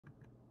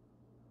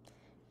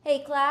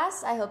Hey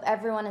class, I hope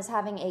everyone is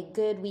having a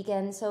good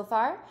weekend so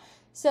far.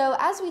 So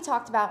as we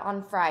talked about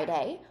on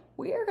Friday,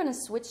 we are going to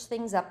switch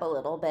things up a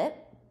little bit,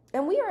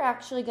 and we are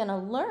actually going to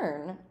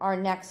learn our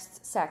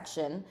next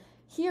section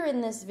here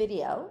in this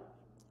video,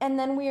 and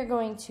then we are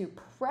going to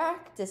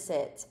practice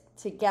it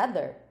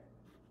together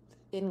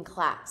in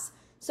class.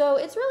 So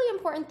it's really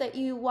important that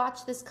you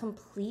watch this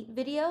complete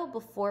video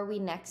before we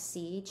next see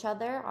each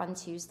other on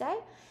Tuesday,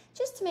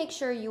 just to make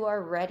sure you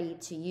are ready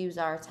to use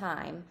our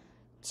time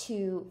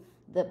to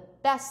the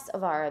best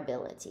of our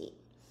ability.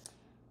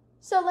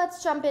 So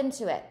let's jump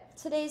into it.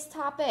 Today's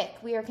topic,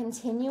 we are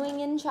continuing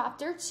in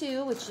chapter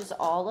 2, which is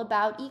all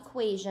about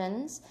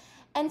equations.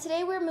 And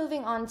today we're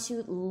moving on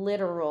to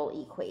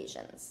literal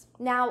equations.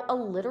 Now, a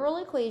literal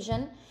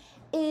equation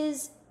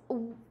is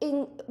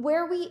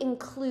where we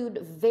include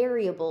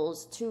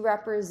variables to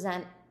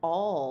represent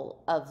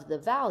all of the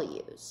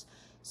values.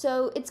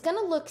 So it's going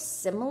to look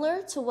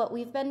similar to what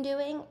we've been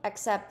doing,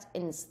 except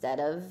instead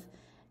of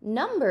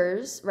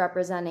numbers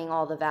representing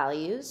all the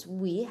values,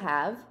 we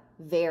have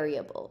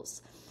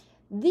variables.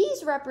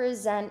 These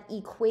represent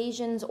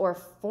equations or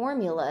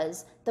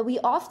formulas that we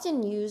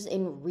often use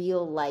in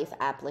real life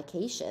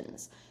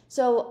applications.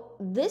 So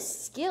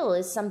this skill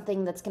is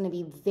something that's going to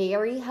be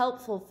very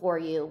helpful for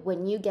you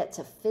when you get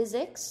to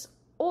physics,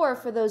 or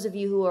for those of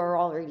you who are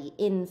already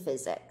in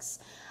physics,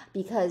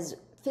 because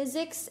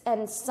physics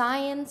and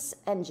science,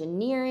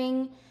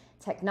 engineering,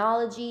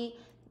 technology,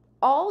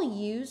 all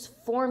use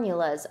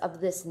formulas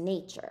of this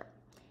nature.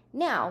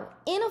 Now,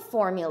 in a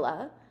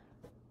formula,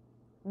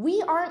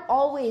 we aren't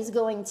always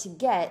going to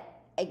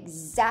get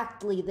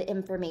exactly the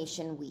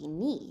information we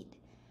need.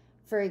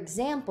 For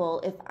example,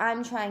 if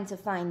I'm trying to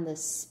find the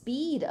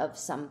speed of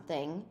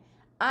something,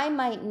 I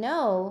might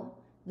know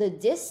the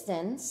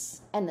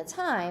distance and the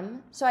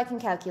time so I can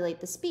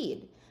calculate the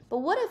speed. But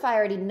what if I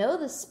already know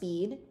the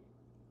speed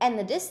and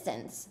the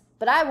distance,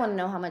 but I want to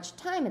know how much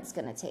time it's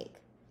going to take?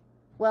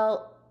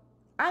 Well,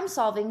 I'm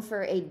solving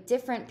for a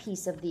different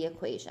piece of the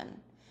equation.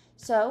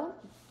 So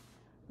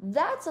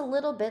that's a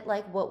little bit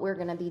like what we're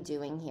going to be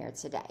doing here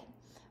today.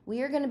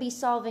 We are going to be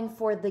solving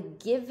for the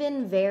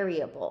given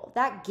variable.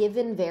 That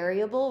given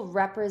variable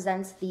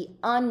represents the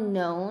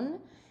unknown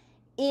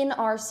in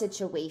our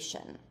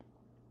situation.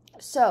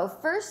 So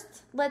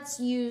first, let's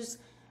use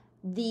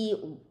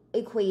the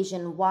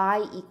equation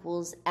y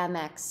equals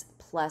mx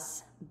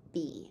plus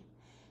b.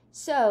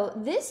 So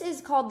this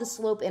is called the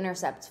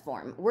slope-intercept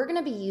form. We're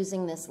going to be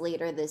using this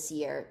later this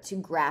year to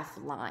graph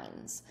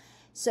lines.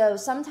 So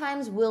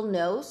sometimes we'll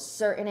know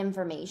certain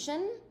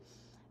information,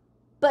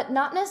 but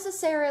not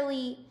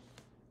necessarily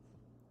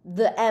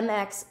the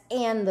mx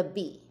and the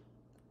b.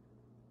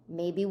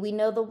 Maybe we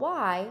know the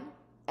y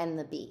and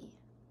the b.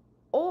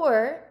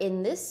 Or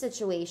in this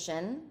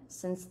situation,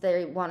 since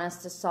they want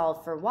us to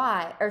solve for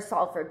y or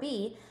solve for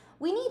b,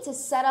 we need to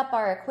set up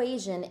our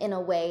equation in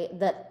a way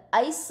that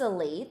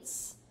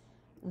isolates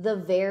the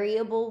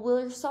variable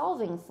we're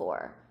solving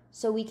for.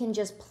 So we can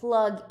just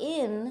plug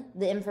in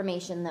the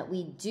information that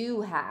we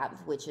do have,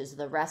 which is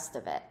the rest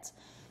of it.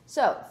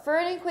 So for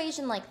an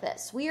equation like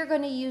this, we are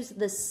going to use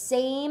the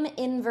same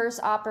inverse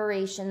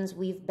operations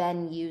we've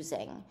been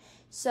using.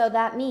 So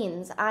that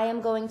means I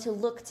am going to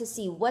look to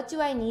see what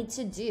do I need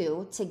to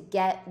do to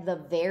get the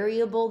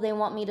variable they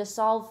want me to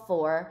solve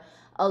for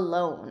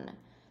alone.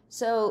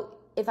 So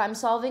if I'm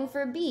solving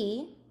for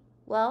b,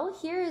 well,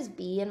 here is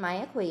b in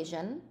my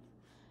equation.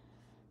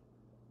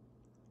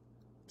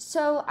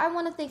 So I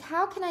want to think,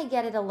 how can I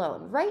get it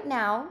alone? Right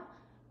now,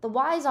 the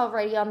y is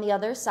already on the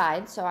other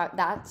side, so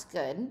that's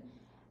good.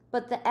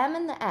 But the m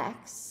and the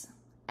x,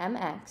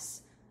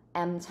 mx,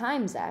 m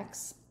times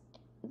x,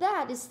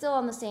 that is still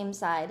on the same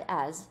side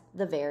as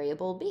the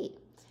variable b.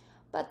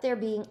 But they're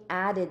being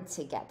added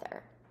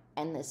together,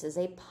 and this is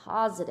a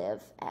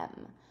positive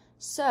m.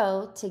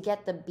 So to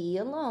get the b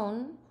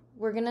alone,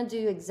 we're going to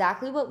do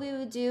exactly what we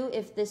would do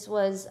if this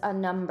was a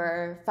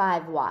number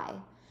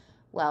 5y.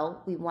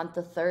 Well, we want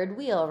the third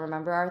wheel.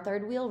 Remember our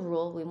third wheel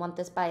rule. We want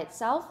this by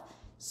itself.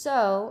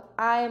 So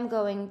I am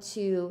going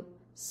to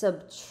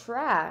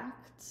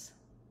subtract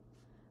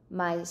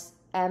my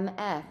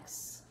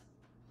mx.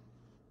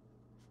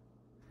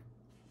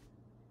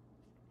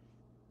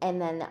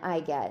 And then I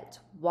get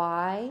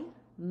y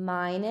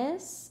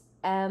minus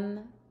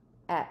mx.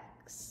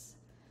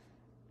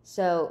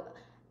 So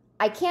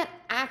I can't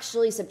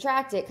actually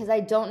subtract it because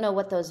I don't know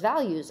what those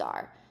values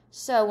are.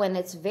 So when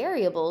it's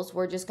variables,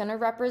 we're just going to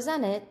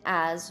represent it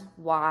as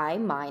y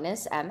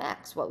minus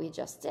mx, what we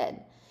just did.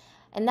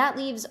 And that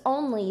leaves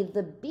only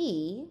the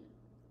b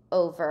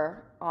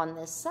over on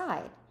this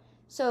side.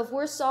 So if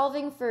we're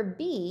solving for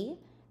b,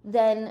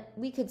 then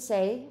we could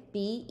say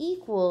b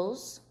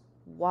equals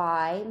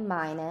y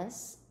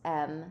minus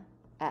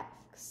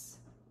mx.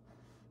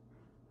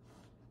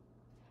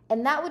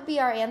 And that would be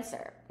our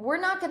answer. We're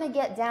not going to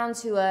get down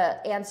to an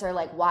answer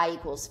like y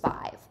equals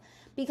 5.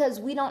 Because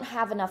we don't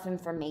have enough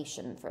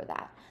information for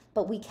that.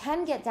 But we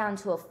can get down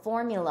to a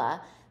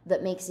formula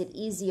that makes it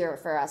easier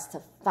for us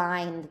to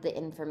find the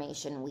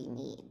information we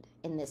need.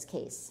 In this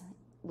case,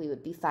 we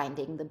would be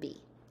finding the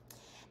b.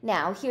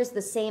 Now, here's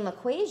the same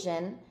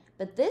equation,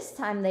 but this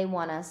time they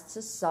want us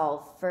to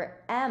solve for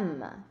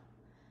m.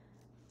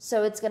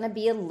 So it's going to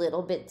be a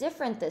little bit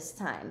different this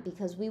time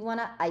because we want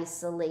to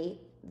isolate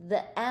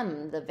the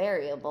m, the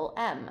variable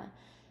m.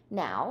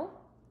 Now,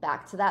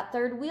 back to that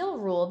third wheel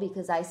rule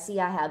because I see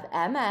I have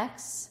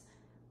mx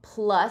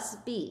plus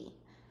b.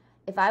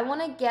 If I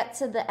want to get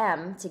to the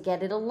m to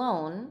get it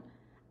alone,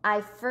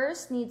 I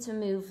first need to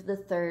move the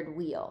third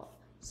wheel.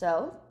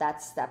 So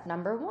that's step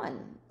number 1.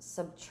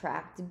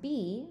 Subtract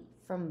b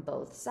from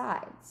both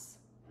sides.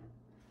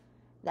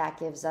 That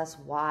gives us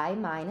y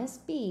minus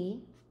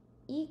b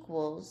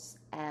equals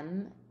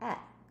mx.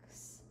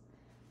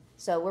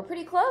 So we're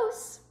pretty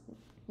close.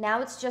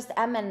 Now it's just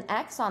m and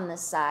x on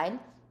this side,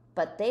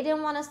 but they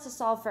didn't want us to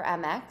solve for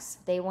mx.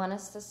 They want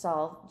us to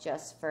solve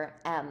just for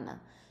m.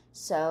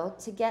 So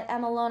to get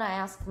m alone, I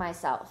ask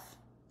myself,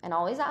 and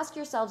always ask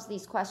yourselves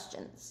these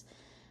questions.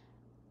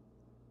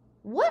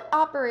 What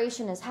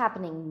operation is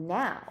happening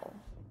now?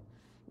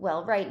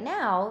 Well, right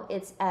now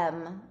it's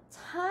m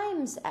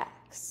times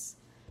x.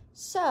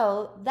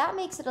 So that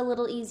makes it a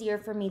little easier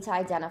for me to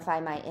identify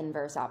my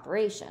inverse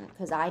operation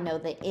because I know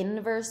the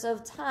inverse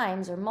of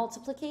times or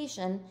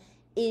multiplication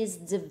is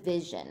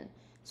division.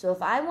 So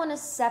if I want to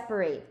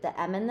separate the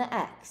m and the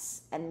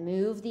x and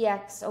move the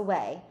x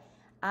away,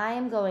 I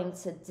am going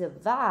to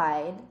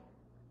divide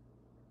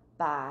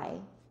by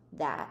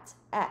that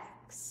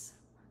x.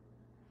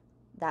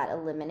 That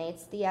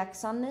eliminates the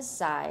x on this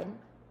side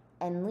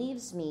and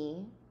leaves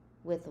me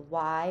with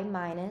y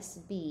minus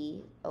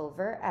b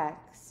over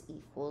x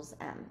equals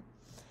m.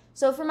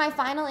 So for my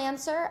final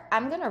answer,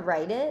 I'm going to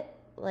write it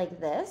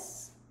like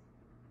this.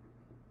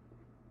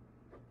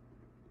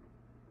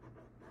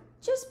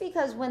 Just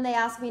because when they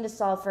ask me to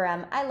solve for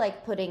m, I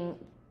like putting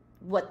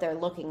what they're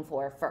looking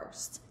for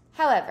first.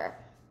 However,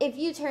 if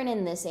you turn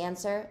in this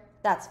answer,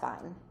 that's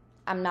fine.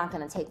 I'm not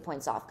going to take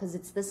points off because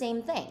it's the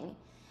same thing.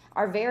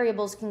 Our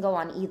variables can go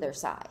on either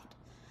side.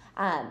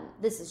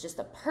 This is just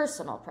a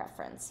personal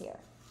preference here.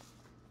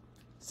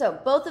 So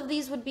both of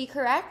these would be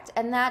correct,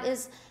 and that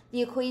is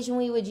the equation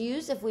we would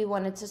use if we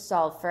wanted to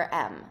solve for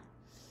m.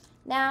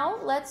 Now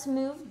let's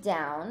move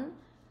down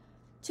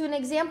to an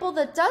example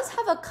that does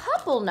have a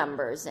couple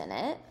numbers in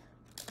it,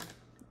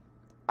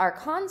 our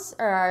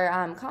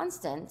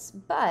constants,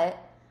 but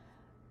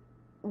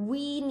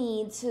we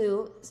need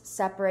to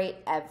separate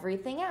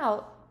everything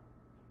out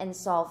and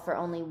solve for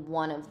only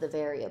one of the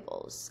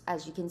variables.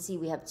 As you can see,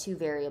 we have 2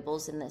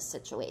 variables in this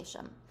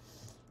situation.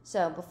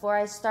 So before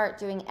I start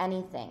doing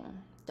anything,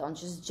 don't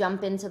just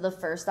jump into the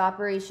first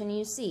operation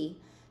you see.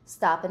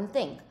 Stop and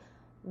think,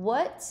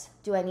 what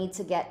do I need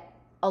to get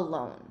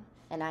alone?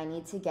 And I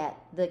need to get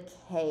the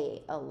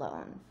k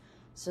alone.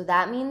 So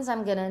that means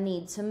I'm gonna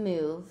need to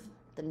move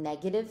the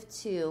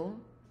 -2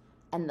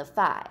 and the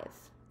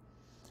 5.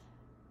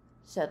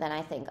 So then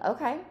I think,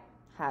 okay,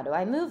 how do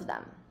I move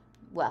them?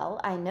 Well,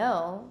 I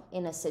know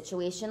in a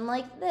situation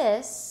like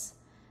this,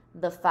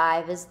 the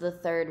 5 is the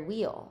third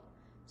wheel.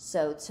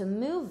 So to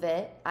move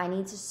it, I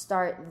need to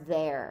start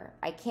there.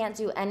 I can't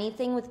do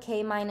anything with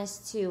k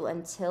minus 2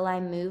 until I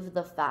move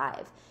the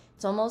 5.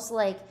 It's almost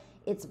like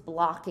it's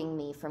blocking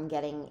me from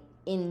getting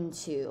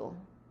into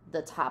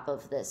the top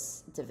of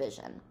this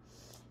division.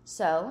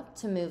 So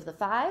to move the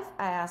 5,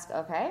 I ask,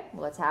 okay,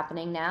 what's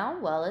happening now?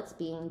 Well, it's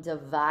being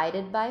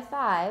divided by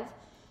 5.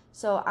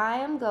 So I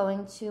am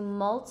going to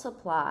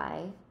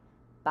multiply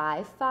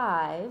by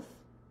 5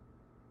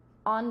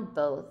 on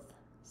both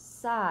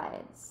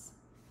sides.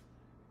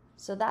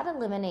 So that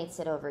eliminates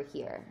it over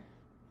here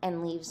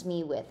and leaves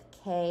me with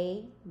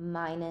k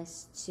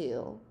minus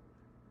 2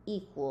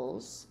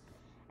 equals,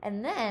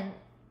 and then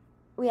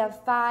we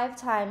have 5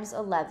 times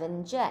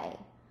 11j.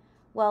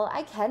 Well,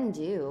 I can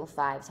do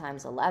 5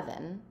 times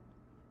 11.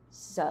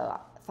 So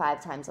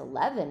 5 times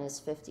 11 is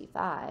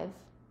 55j.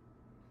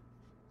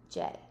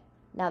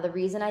 Now, the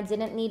reason I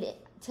didn't need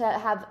to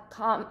have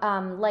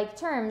like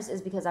terms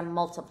is because I'm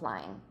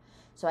multiplying.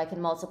 So I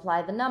can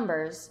multiply the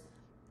numbers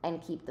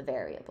and keep the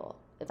variable.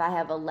 If I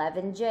have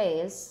 11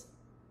 j's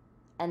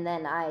and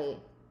then I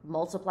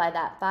multiply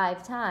that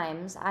 5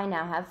 times, I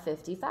now have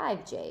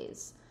 55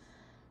 j's.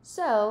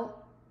 So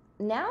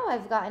now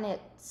I've gotten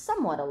it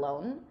somewhat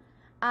alone,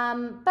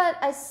 but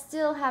I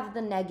still have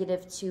the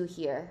 -2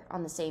 here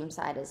on the same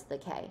side as the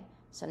k.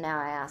 So now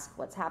I ask,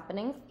 what's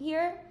happening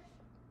here?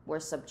 We're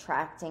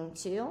subtracting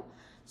 2.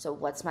 So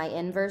what's my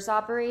inverse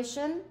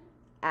operation?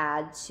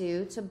 Add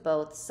 2 to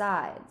both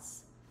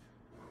sides.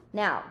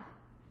 Now,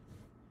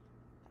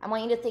 I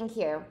want you to think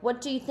here.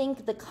 What do you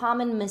think the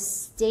common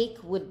mistake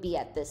would be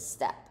at this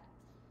step?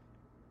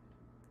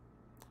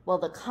 Well,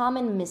 the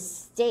common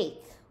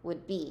mistake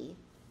would be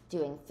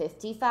doing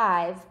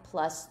 55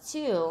 plus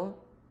 2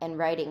 and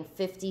writing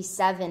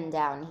 57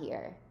 down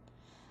here.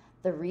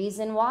 The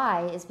reason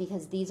why is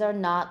because these are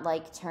not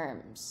like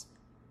terms.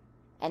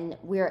 And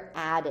we're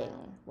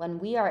adding. When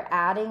we are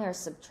adding or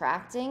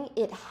subtracting,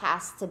 it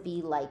has to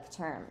be like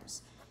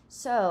terms.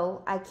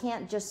 So I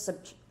can't just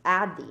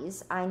add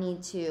these. I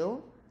need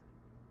to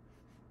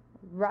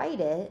write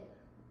it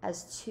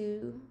as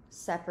two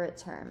separate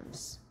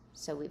terms.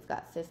 So we've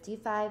got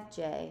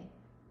 55j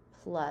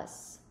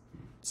plus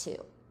 2.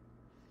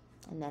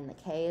 And then the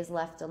k is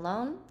left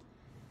alone.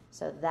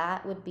 So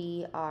that would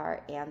be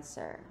our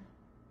answer.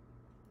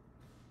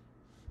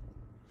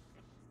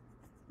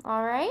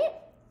 All right.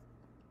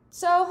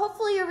 So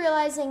hopefully you're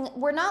realizing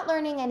we're not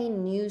learning any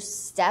new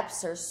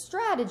steps or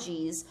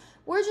strategies.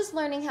 We're just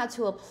learning how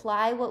to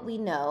apply what we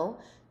know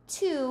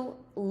to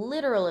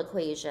literal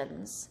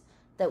equations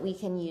that we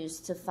can use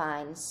to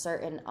find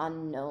certain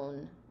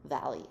unknown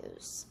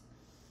values.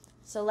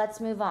 So let's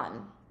move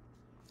on.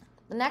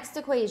 The next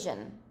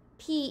equation,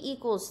 P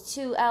equals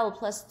 2L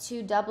plus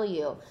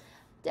 2W.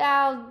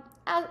 Now,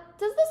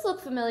 does this look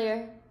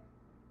familiar?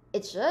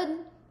 It should.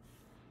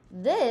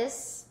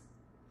 This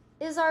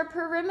is our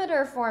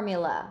perimeter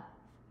formula.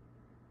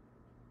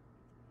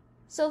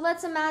 So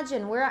let's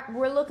imagine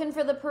we're looking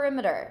for the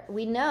perimeter.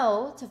 We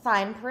know to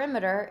find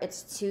perimeter,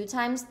 it's 2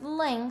 times the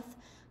length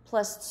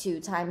plus 2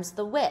 times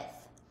the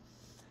width.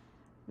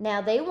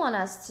 Now they want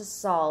us to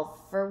solve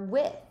for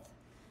width.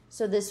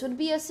 So this would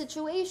be a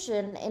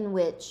situation in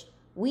which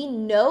we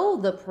know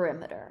the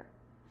perimeter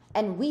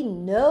and we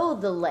know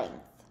the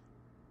length,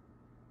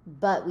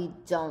 but we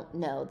don't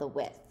know the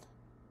width.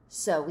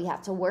 So we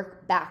have to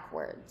work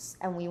backwards,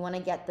 and we want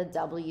to get the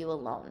W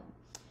alone.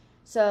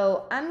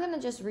 So I'm going to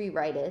just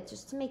rewrite it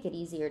just to make it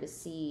easier to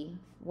see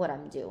what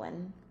I'm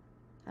doing.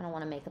 I don't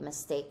want to make a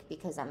mistake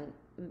because I'm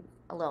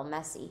a little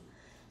messy.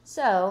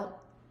 So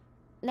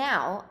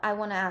now I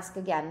want to ask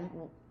again,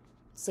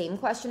 same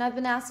question I've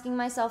been asking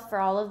myself for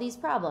all of these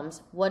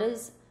problems. What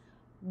is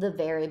the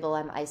variable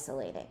I'm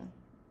isolating?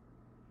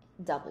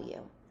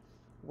 W.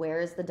 Where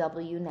is the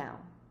W now?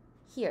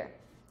 Here.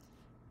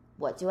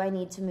 What do I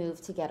need to move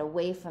to get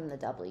away from the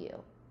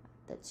W?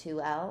 The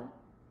 2L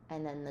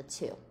and then the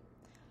 2.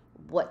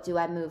 What do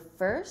I move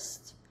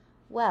first?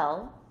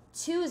 Well,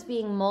 2 is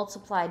being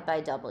multiplied by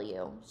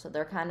W, so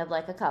they're kind of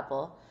like a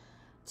couple.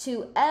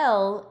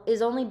 2L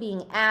is only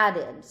being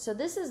added, so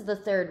this is the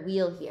third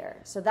wheel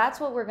here. So that's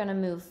what we're going to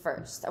move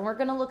first, and we're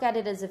going to look at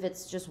it as if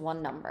it's just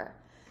one number.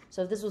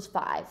 So if this was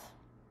 5,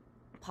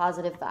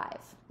 positive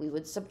 5, we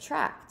would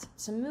subtract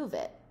to move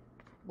it.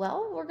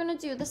 Well, we're going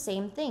to do the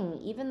same thing.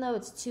 Even though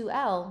it's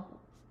 2L,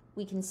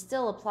 we can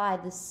still apply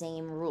the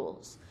same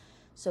rules.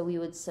 So we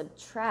would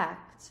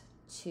subtract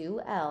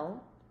 2L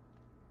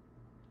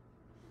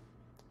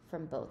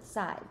from both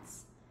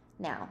sides.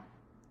 Now,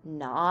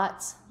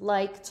 not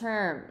like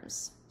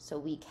terms. So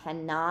we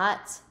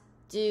cannot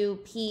do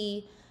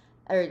P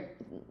or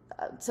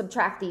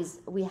subtract these.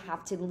 We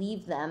have to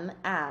leave them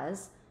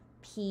as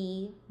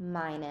P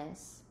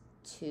minus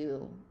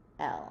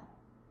 2L.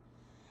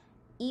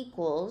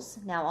 Equals,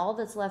 now all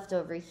that's left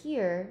over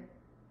here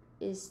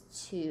is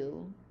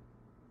 2W.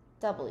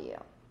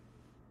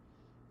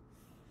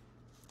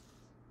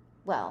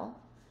 Well,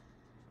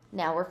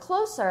 now we're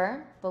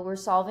closer, but we're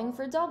solving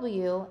for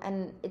W,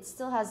 and it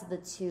still has the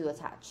 2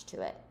 attached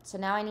to it. So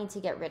now I need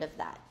to get rid of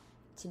that.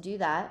 To do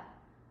that,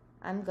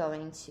 I'm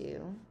going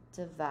to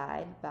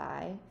divide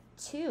by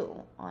 2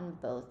 on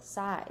both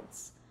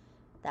sides.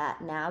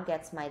 That now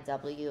gets my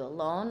W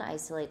alone,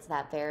 isolates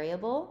that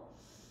variable,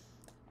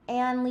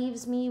 and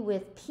leaves me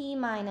with P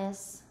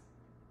minus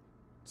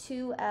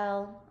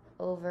 2L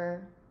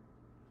over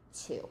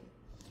 2.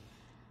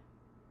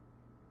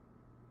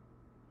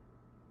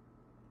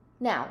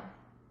 Now,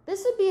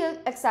 this would be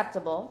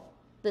acceptable.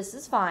 This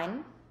is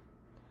fine.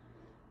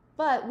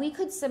 But we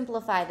could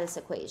simplify this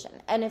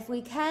equation. And if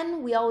we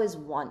can, we always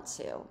want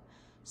to.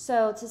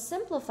 So to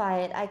simplify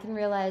it, I can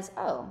realize,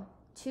 oh,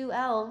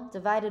 2L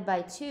divided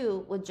by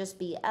 2 would just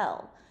be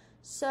L.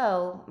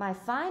 So my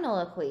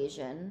final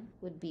equation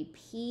would be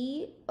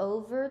P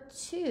over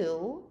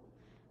 2,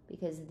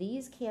 because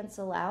these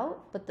cancel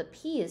out, but the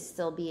P is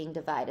still being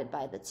divided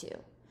by the 2.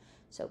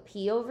 So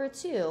P over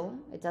 2,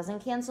 it doesn't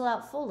cancel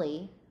out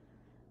fully,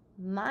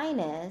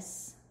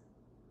 minus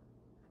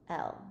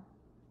L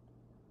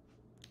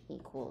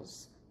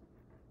equals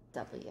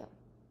W.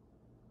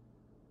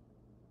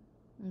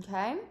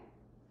 Okay?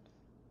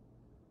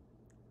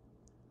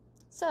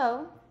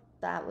 So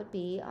that would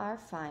be our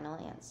final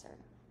answer.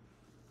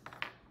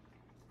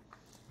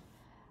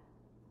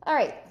 All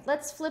right,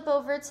 let's flip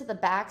over to the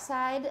back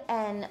side,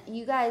 and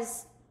you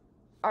guys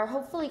are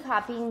hopefully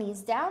copying these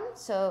down,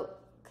 so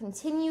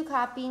continue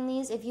copying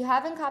these. If you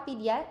haven't copied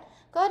yet,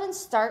 go ahead and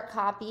start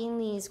copying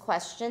these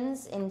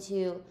questions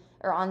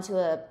onto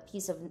a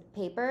piece of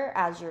paper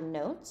as your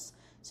notes,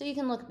 so you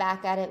can look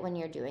back at it when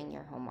you're doing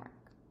your homework.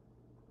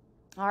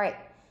 All right,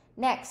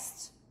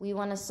 next, we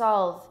want to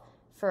solve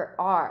for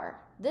R.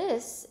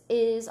 This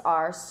is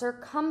our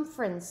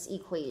circumference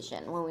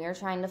equation when we are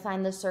trying to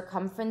find the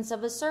circumference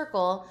of a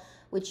circle,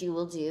 which you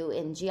will do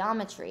in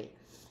geometry.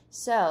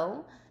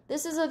 So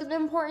this is an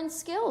important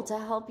skill to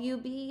help you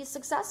be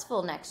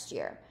successful next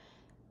year.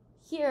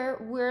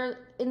 Here,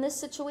 in this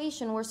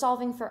situation, we're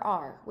solving for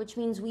R, which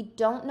means we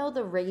don't know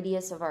the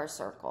radius of our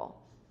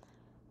circle.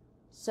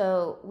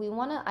 So we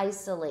want to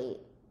isolate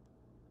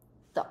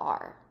the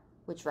R,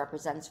 which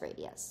represents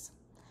radius.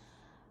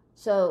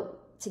 So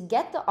to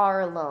get the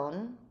r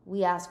alone,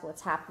 we ask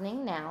what's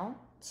happening now.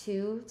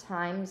 2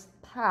 times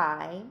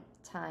pi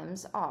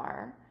times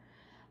r.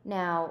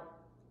 Now,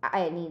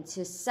 I need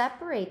to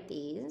separate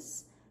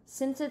these.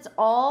 Since it's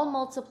all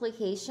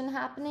multiplication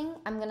happening,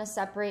 I'm going to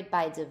separate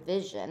by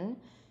division.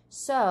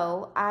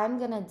 So I'm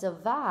going to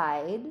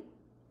divide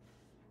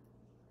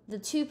the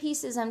 2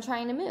 pieces I'm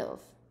trying to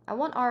move. I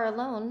want r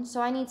alone,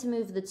 so I need to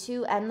move the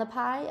 2 and the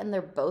pi, and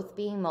they're both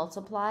being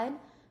multiplied.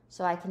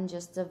 So I can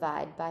just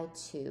divide by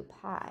 2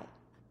 pi.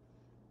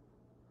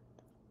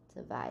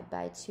 Divide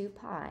by 2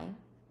 pi.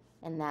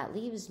 And that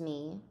leaves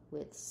me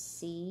with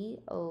c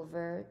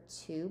over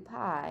 2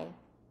 pi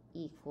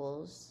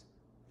equals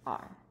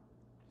r.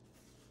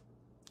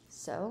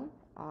 So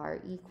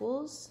r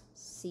equals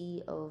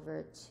c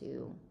over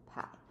 2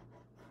 pi.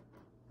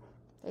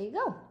 There you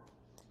go.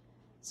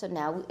 So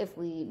now if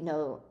we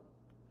know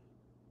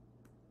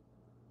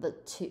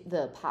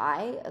the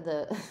pi,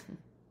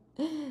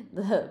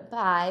 the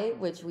pi,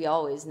 which we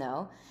always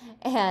know,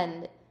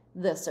 and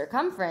the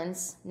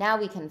circumference, now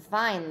we can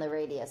find the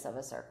radius of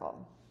a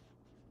circle.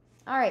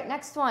 All right,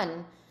 next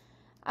one.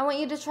 I want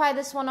you to try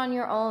this one on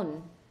your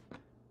own.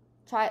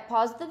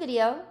 Pause the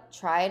video,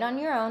 try it on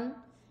your own,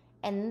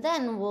 and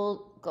then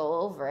we'll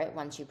go over it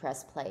once you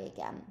press play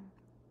again.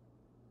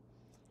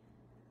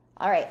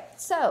 All right,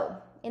 so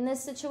in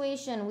this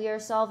situation, we are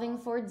solving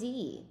for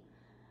d.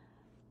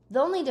 The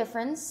only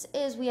difference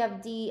is we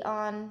have d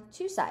on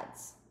 2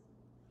 sides.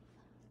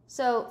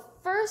 So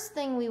first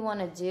thing we want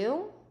to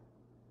do,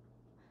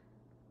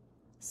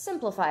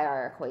 simplify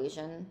our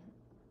equation.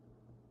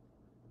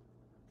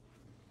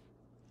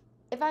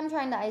 If I'm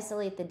trying to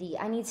isolate the d,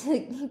 I need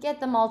to get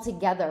them all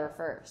together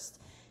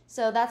first.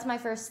 So that's my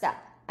first step.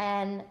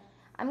 And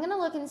I'm going to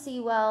look and see,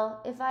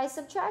 well, if I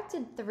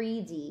subtracted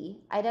 3d,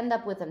 I'd end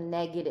up with a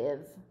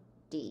negative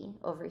d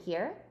over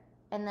here.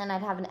 And then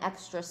I'd have an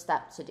extra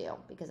step to do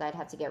because I'd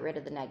have to get rid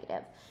of the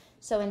negative.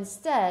 So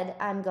instead,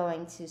 I'm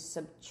going to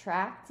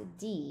subtract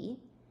d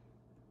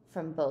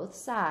from both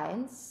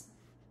sides.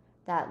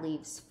 That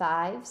leaves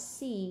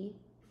 5c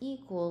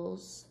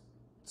equals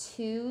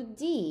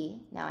 2d.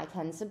 Now I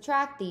can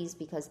subtract these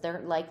because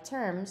they're like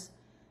terms,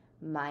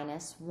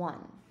 minus 1.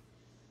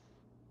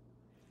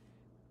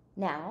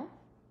 Now,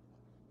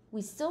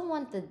 we still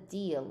want the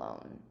d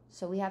alone.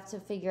 So we have to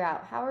figure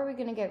out how are we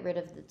going to get rid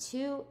of the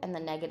 2 and the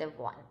negative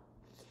 1.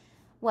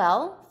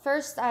 Well,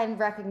 first I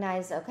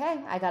recognize,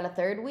 okay, I got a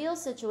third wheel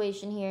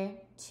situation here.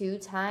 2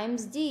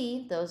 times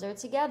d, those are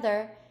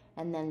together,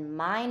 and then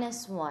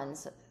minus 1.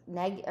 So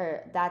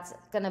that's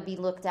going to be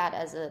looked at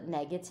as a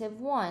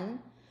negative 1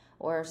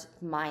 or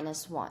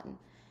minus 1.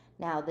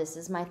 Now this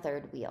is my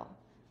third wheel.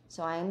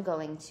 So I am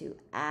going to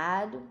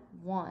add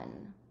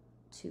 1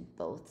 to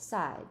both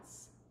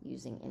sides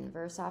using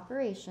inverse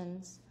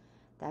operations.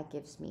 That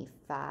gives me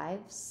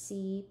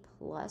 5c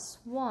plus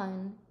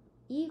 1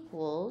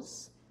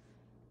 equals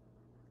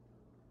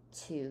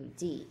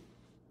 2d.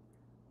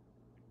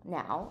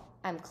 Now,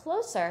 I'm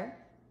closer,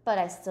 but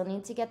I still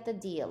need to get the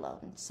d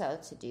alone. So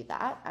to do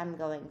that, I'm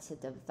going to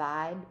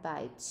divide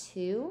by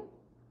 2,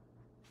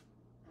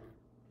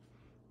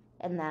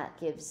 and that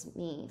gives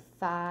me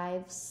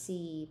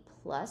 5c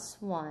plus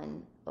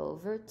 1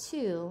 over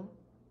 2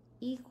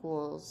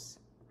 equals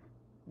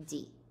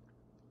d.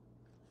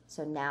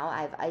 So now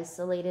I've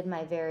isolated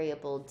my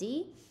variable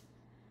d,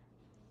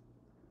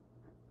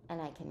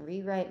 and I can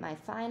rewrite my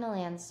final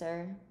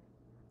answer.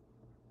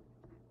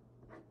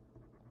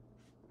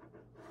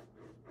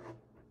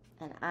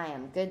 And I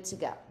am good to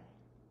go.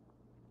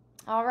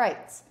 All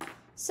right,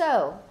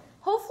 so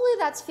hopefully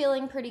that's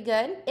feeling pretty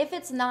good. If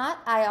it's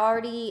not, I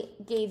already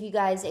gave you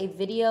guys a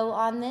video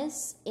on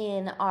this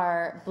in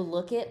our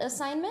Booklet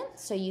assignment,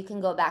 so you can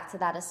go back to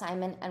that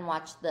assignment and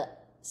watch the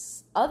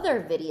other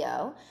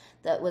video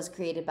that was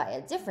created by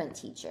a different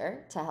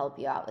teacher to help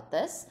you out with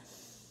this.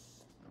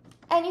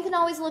 And you can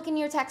always look in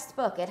your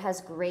textbook. It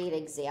has great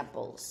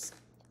examples.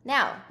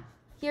 Now,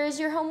 here's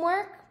your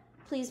homework.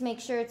 Please make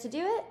sure to do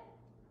it.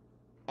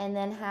 And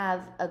then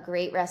have a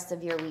great rest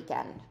of your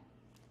weekend.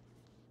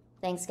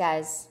 Thanks,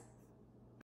 guys.